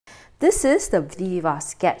This is the Viviva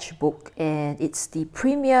sketchbook, and it's the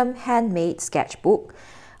premium handmade sketchbook.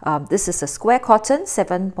 This is a square cotton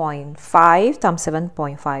 7.5 times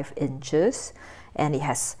 7.5 inches, and it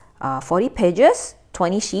has 40 pages,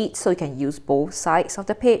 20 sheets, so you can use both sides of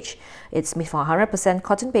the page. It's made from 100%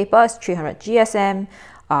 cotton paper, it's 300 GSM,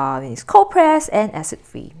 it's cold press and acid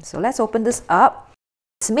free. So let's open this up.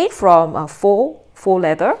 It's made from faux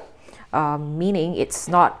leather, meaning it's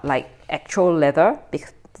not like actual leather,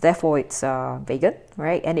 therefore it's vegan,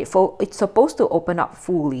 right? And it's supposed to open up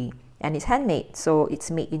fully, and it's handmade, so it's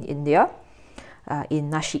made in India, in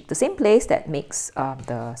Nashik, the same place that makes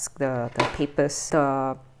the papers.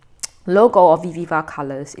 The logo of Viviva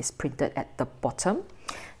colors is printed at the bottom.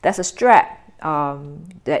 There's a strap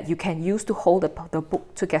that you can use to hold the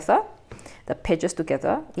book together, the pages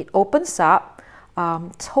together. It opens up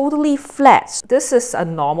totally flat. This is a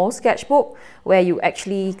normal sketchbook where you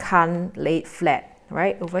actually can't lay it flat,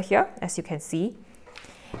 right over here, as you can see.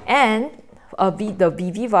 And the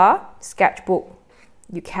Viviva sketchbook,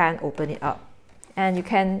 you can open it up, and you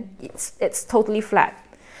can, it's totally flat.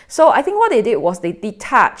 So I think what they did was they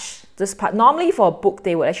detached this part. Normally for a book,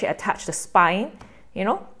 they would actually attach the spine, you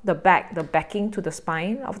know, the backing to the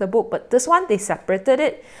spine of the book, but this one they separated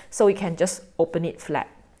it so you can just open it flat.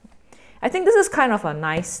 I think this is kind of a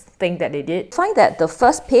nice thing that they did. Find that the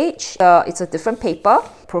first page, it's a different paper,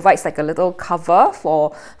 provides like a little cover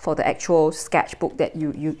for the actual sketchbook that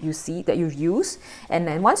you see, that you use. And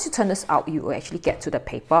then once you turn this out, you will actually get to the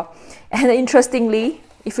paper. And interestingly,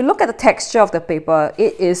 if you look at the texture of the paper,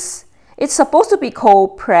 it's supposed to be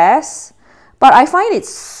cold press, but I find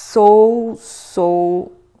it's so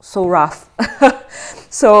rough.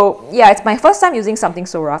 So yeah, it's my first time using something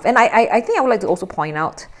so rough. And I think I would like to also point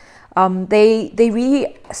out, they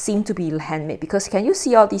really seem to be handmade, because can you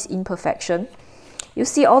see all these imperfection? You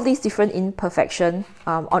see all these different imperfection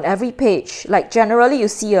on every page. Like generally you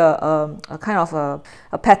see a kind of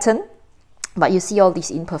a pattern, but you see all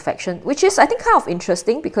these imperfection, which is I think kind of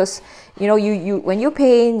interesting, because you know when you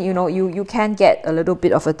paint, you know, you can get a little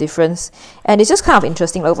bit of a difference, and it's just kind of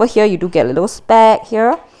interesting. Over here you do get a little speck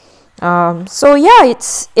here. So yeah,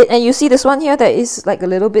 and you see this one here, there is like a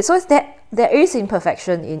little bit, so it's that there is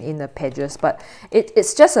imperfection in the pages, but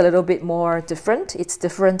it's just a little bit more different. It's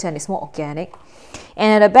different and it's more organic.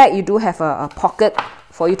 And at the back you do have a pocket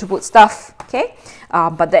for you to put stuff, okay?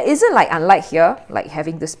 But there isn't, like unlike here, like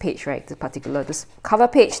having this page, right, this cover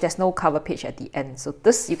page, there's no cover page at the end. So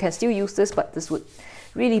this, you can still use this, but this would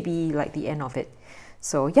really be like the end of it.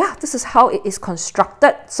 So yeah, this is how it is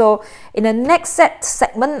constructed. So in the next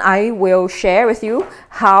segment, I will share with you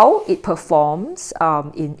how it performs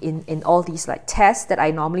in all these like tests that I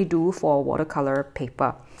normally do for watercolor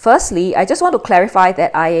paper. Firstly, I just want to clarify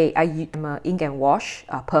that I am an ink and wash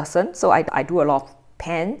person. So I do a lot of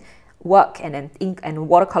pen work and then ink and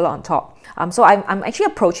watercolor on top. So I'm actually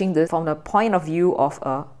approaching this from the point of view of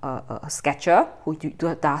a sketcher who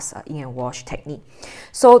does ink and wash technique.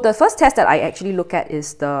 So the first test that I actually look at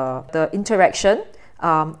is the interaction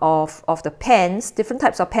of the pens, different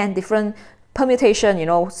types of pen, different permutation, you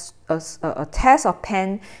know, a test of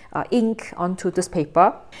pen ink onto this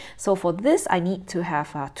paper. So for this, I need to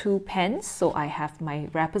have two pens. So I have my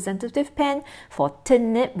representative pen for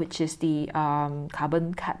thin nib, which is the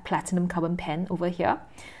platinum carbon pen over here.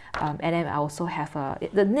 And then I also have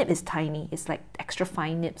the nib is tiny. It's like extra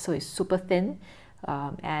fine nib, so it's super thin.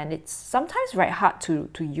 And it's sometimes very hard to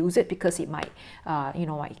use it, because it might, you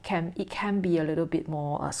know, it can be a little bit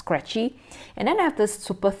more scratchy. And then I have this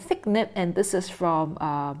super thick nib, and this is from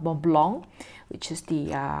Mont Blanc, which is the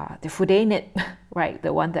Fude nib, right?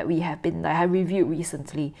 The one that I have reviewed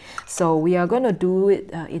recently. So we are going to do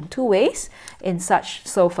it in two ways.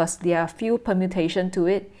 So first, there are a few permutations to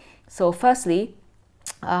it. So firstly,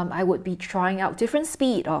 I would be trying out different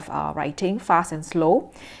speed of writing, fast and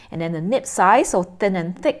slow, and then the nib size, so thin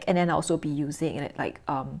and thick, and then I'll also be using it like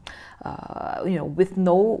you know, with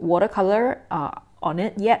no watercolor on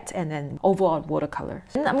it yet, and then overall watercolor.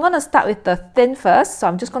 And I'm gonna start with the thin first, so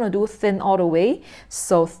I'm just gonna do thin all the way.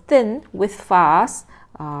 So thin with fast.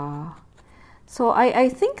 So I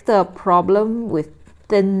think the problem with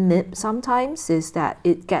thin nib sometimes is that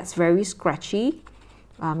it gets very scratchy.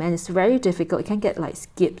 And it's very difficult. It can get like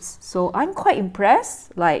skips. So I'm quite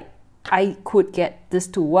impressed. Like I could get this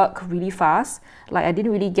to work really fast. Like I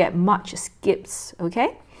didn't really get much skips,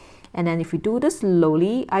 okay? And then if we do this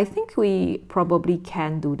slowly, I think we probably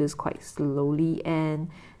can do this quite slowly and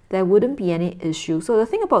there wouldn't be any issue. So the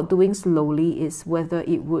thing about doing slowly is whether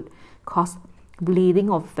it would cause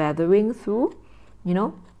bleeding or feathering through, you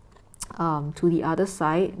know, to the other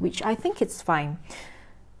side, which I think it's fine.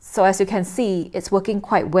 So as you can see, it's working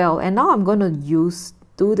quite well. And now I'm going to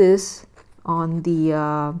do this on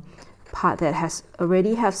the part that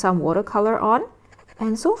already have some watercolor on.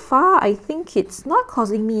 And so far, I think it's not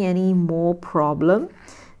causing me any more problem.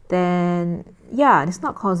 Then yeah, it's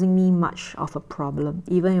not causing me much of a problem.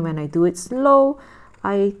 Even when I do it slow,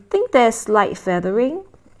 I think there's slight feathering,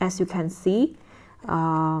 as you can see.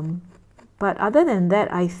 But other than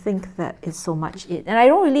that, I think that is so much it. And I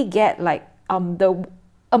don't really get like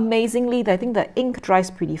amazingly, I think the ink dries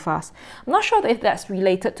pretty fast. I'm not sure if that's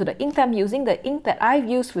related to the ink that I'm using. The ink that I've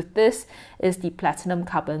used with this is the Platinum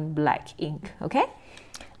Carbon Black ink, okay?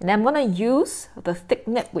 And I'm going to use the thick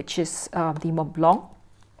nib, which is the Mont Blanc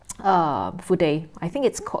Fude. I think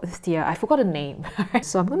it's called, I forgot the name.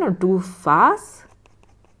 So I'm going to do fast.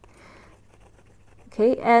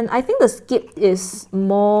 Okay, and I think the skip is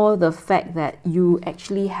more the fact that you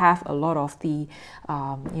actually have a lot of the,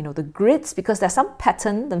 the grids, because there's some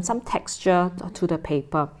pattern and some texture to the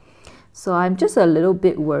paper. So I'm just a little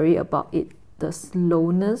bit worried about it, the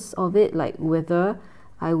slowness of it, like whether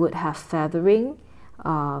I would have feathering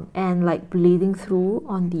and like bleeding through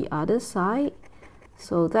on the other side.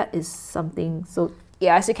 So that is something. So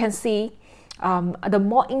yeah, as you can see, the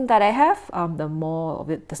more ink that I have, the more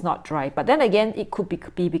of it does not dry. But then again, it could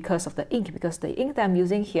be because of the ink, because the ink that I'm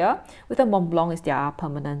using here with the Mont Blanc is their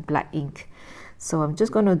permanent black ink. So I'm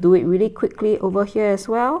just going to do it really quickly over here as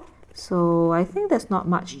well. So I think there's not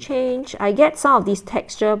much change. I get some of these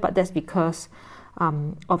texture, but that's because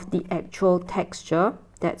of the actual texture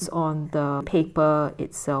that's on the paper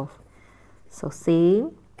itself. So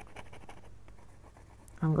same.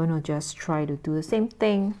 I'm going to just try to do the same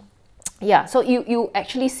thing. Yeah, so you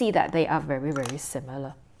actually see that they are very, very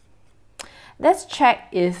similar. Let's check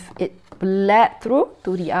if it bled through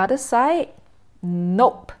to the other side.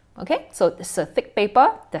 Nope. Okay, so it's a thick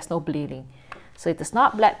paper, there's no bleeding. So it does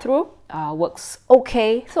not bled through, works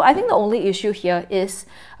okay. So I think the only issue here is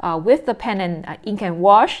with the pen and ink and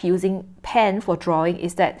wash, using pen for drawing,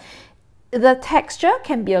 is that the texture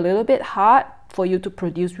can be a little bit hard for you to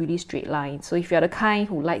produce really straight lines. So if you're the kind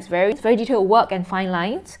who likes very detailed work and fine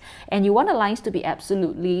lines, and you want the lines to be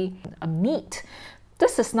absolutely neat,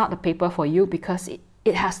 this is not the paper for you, because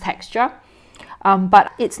it has texture.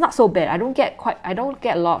 But it's not so bad. I don't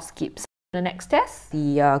get a lot of skips. The next test,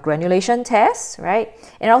 the granulation test, right?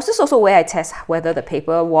 And this is also where I test whether the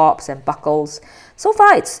paper warps and buckles. So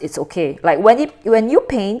far, it's okay. Like when you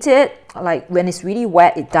paint it, like when it's really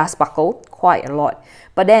wet, it does buckle quite a lot.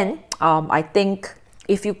 But then I think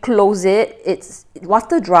if you close it,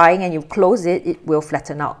 after drying and you close it, it will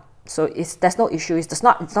flatten out. So there's no issue. It does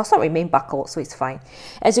not remain buckled, so it's fine.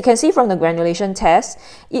 As you can see from the granulation test,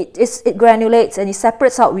 it granulates and it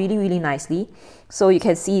separates out really, really nicely. So you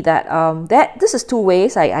can see that this is two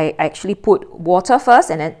ways. I actually put water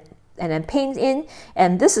first and then paint in,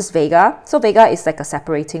 and this is Vega. So Vega is like a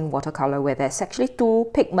separating watercolor where there's actually two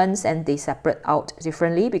pigments and they separate out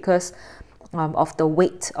differently because of the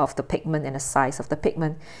weight of the pigment and the size of the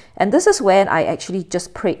pigment. And this is when I actually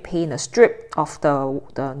just paint a strip of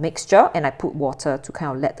the mixture, and I put water to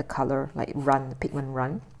kind of let the color like run, the pigment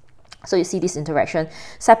run. So you see this interaction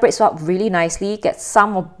separates out really nicely, gets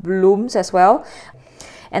some of blooms as well.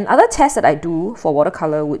 And other tests that I do for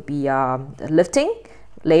watercolor would be lifting,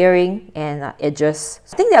 layering, and edges.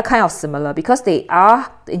 I think they are kind of similar because they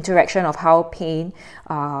are the interaction of how paint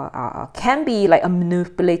can be like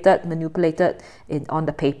manipulated on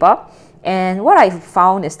the paper. And what I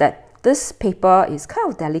found is that this paper is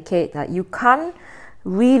kind of delicate. That you can't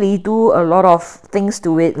really do a lot of things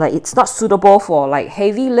to it. Like it's not suitable for like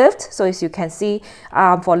heavy lift. So as you can see,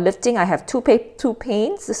 for lifting, I have two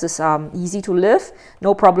paints. This is easy to lift,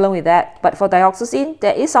 no problem with that. But for dioxazine,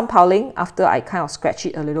 there is some piling after I kind of scratch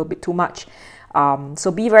it a little bit too much. So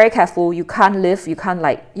be very careful. You can't lift, you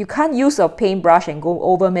can't use a paintbrush and go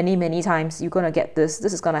over many times. You're gonna get this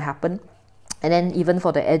is gonna happen. And then even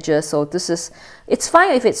for the edges, so it's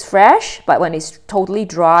fine if it's fresh, but when it's totally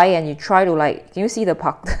dry and you try to like, can you see the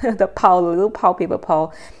little paper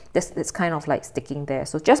pile, it's kind of like sticking there.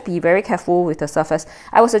 So just be very careful with the surface.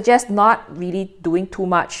 I would suggest not really doing too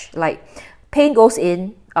much, like paint goes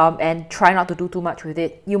in and try not to do too much with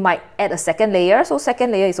it. You might add a second layer, so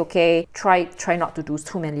second layer is okay. Try not to do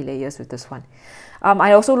too many layers with this one.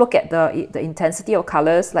 I also look at the intensity of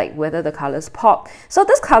colors, like whether the colors pop. So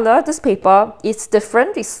this paper, it's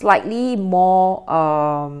different. It's slightly more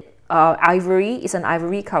ivory. It's an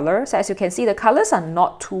ivory color. So as you can see, the colors are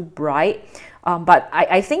not too bright, but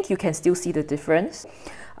I think you can still see the difference.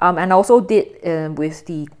 And I also did with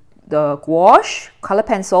the the gouache, color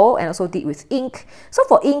pencil, and also did with ink. So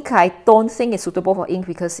for ink, I don't think it's suitable for ink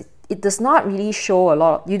because it does not really show a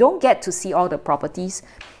lot. You don't get to see all the properties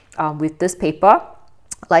with this paper.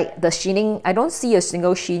 Like the sheening, I don't see a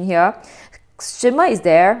single sheen here. Shimmer is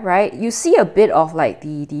there, right? You see a bit of like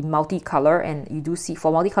the multicolor, and you do see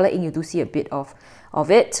for multicolor ink, you do see a bit of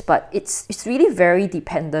it, but it's really very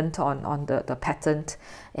dependent on the pattern,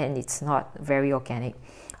 and it's not very organic.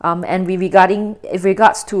 And with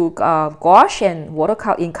regards to gouache and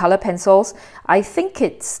watercolor in color pencils, I think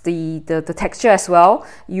it's the texture as well.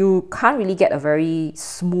 You can't really get a very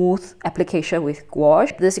smooth application with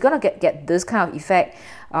gouache. You're gonna get this kind of effect.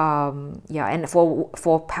 Yeah, and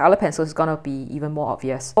for color pencils, it's gonna be even more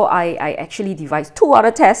obvious. So I actually devised two other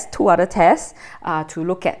tests to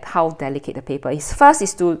look at how delicate the paper is. First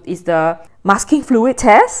is the masking fluid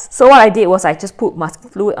test. So what I did was I just put masking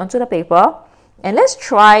fluid onto the paper. And let's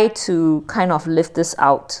try to kind of lift this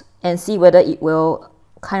out and see whether it will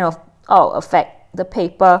kind of affect the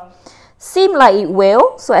paper. Seem like it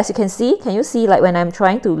will. So as you can see, can you see like when I'm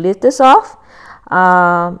trying to lift this off,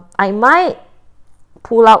 I might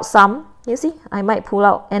pull out some. You see, I might pull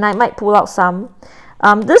out, and I might pull out some.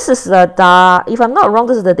 This is the, if I'm not wrong,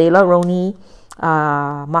 this is the De La Roni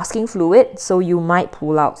masking fluid, so you might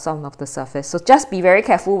pull out some of the surface. So just be very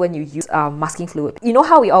careful when you use masking fluid. You know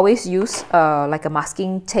how we always use like a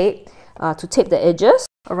masking tape to tape the edges?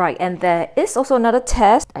 Alright, and there is also another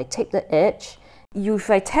test. I tape the edge. If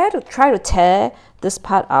I try to tear this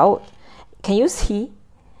part out, can you see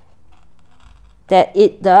that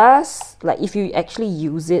it does, like if you actually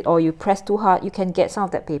use it or you press too hard, you can get some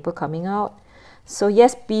of that paper coming out. So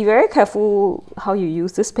yes, be very careful how you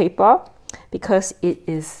use this paper, because it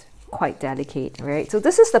is quite delicate, right? So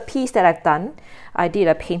this is the piece that I've done. I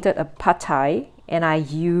painted a pad thai, and I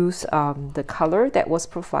used the color that was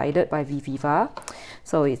provided by Viviva.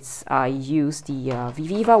 So I used the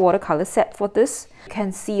Viviva watercolor set for this. You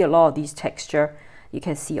can see a lot of these texture. You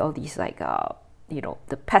can see all these like you know,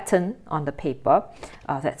 the pattern on the paper.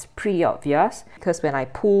 That's pretty obvious, because when I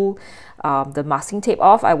pull the masking tape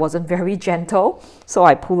off, I wasn't very gentle, so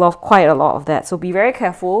I pull off quite a lot of that. So be very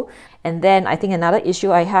careful. And then I think another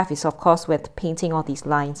issue I have is, of course, with painting all these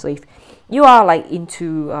lines. So if you are like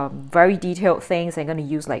into very detailed things and going to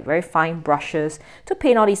use like very fine brushes to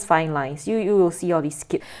paint all these fine lines, you will see all these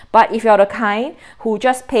skips. But if you're the kind who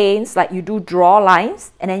just paints, like you do draw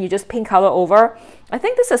lines and then you just paint color over, I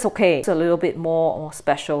think this is okay. It's a little bit more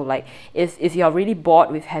special. Like if you're really bored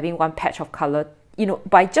with having one patch of color, you know,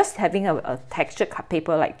 by just having a textured cut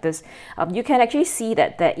paper like this, you can actually see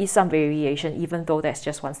that there is some variation, even though there's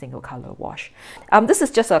just one single color wash. This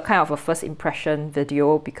is just a kind of a first impression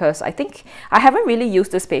video, because I think I haven't really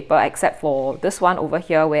used this paper except for this one over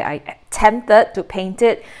here, where I attempted to paint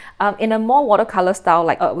it in a more watercolor style,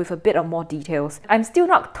 like with a bit of more details. I'm still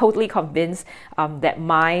not totally convinced that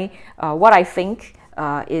what I think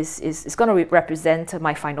is going to represent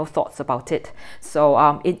my final thoughts about it.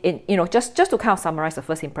 So you know, just to kind of summarize the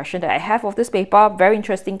first impression that I have of this paper: very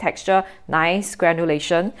interesting texture, nice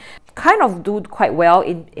granulation, kind of do quite well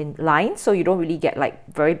in lines, so you don't really get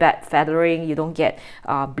like very bad feathering, you don't get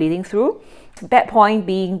bleeding through. Bad point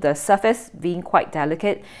being the surface being quite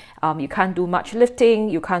delicate. You can't do much lifting,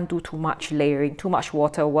 you can't do too much layering, too much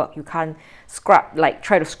water work, you can't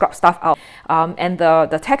try to scrub stuff out. And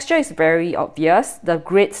the texture is very obvious, the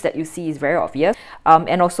grids that you see is very obvious.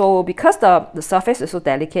 And also because the surface is so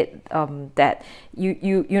delicate, that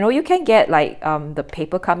you know, you can get like the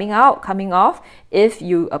paper coming off if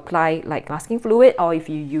you apply like masking fluid, or if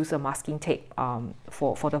you use a masking tape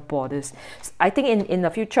for the borders. I think in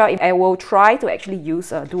the future, if I will try to actually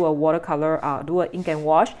do a watercolor, do an ink and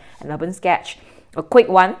wash, an urban sketch, a quick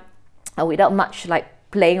one, without much like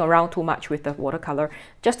playing around too much with the watercolor,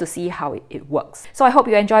 just to see how it works. So I hope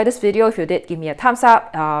you enjoyed this video. If you did, give me a thumbs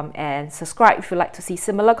up and subscribe if you'd like to see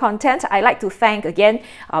similar content. I'd like to thank again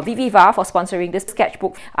Viviva for sponsoring this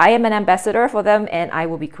sketchbook. I am an ambassador for them, and I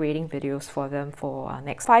will be creating videos for them for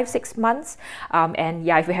next 5-6 months. And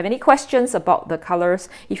yeah, if you have any questions about the colors,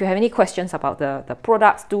 if you have any questions about the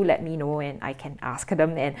products, do let me know and I can ask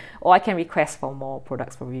them, or I can request for more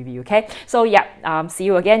products for review. Okay, so yeah, see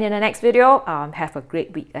you again in the next video. Have a great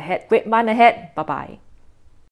week ahead, great month ahead. Bye bye.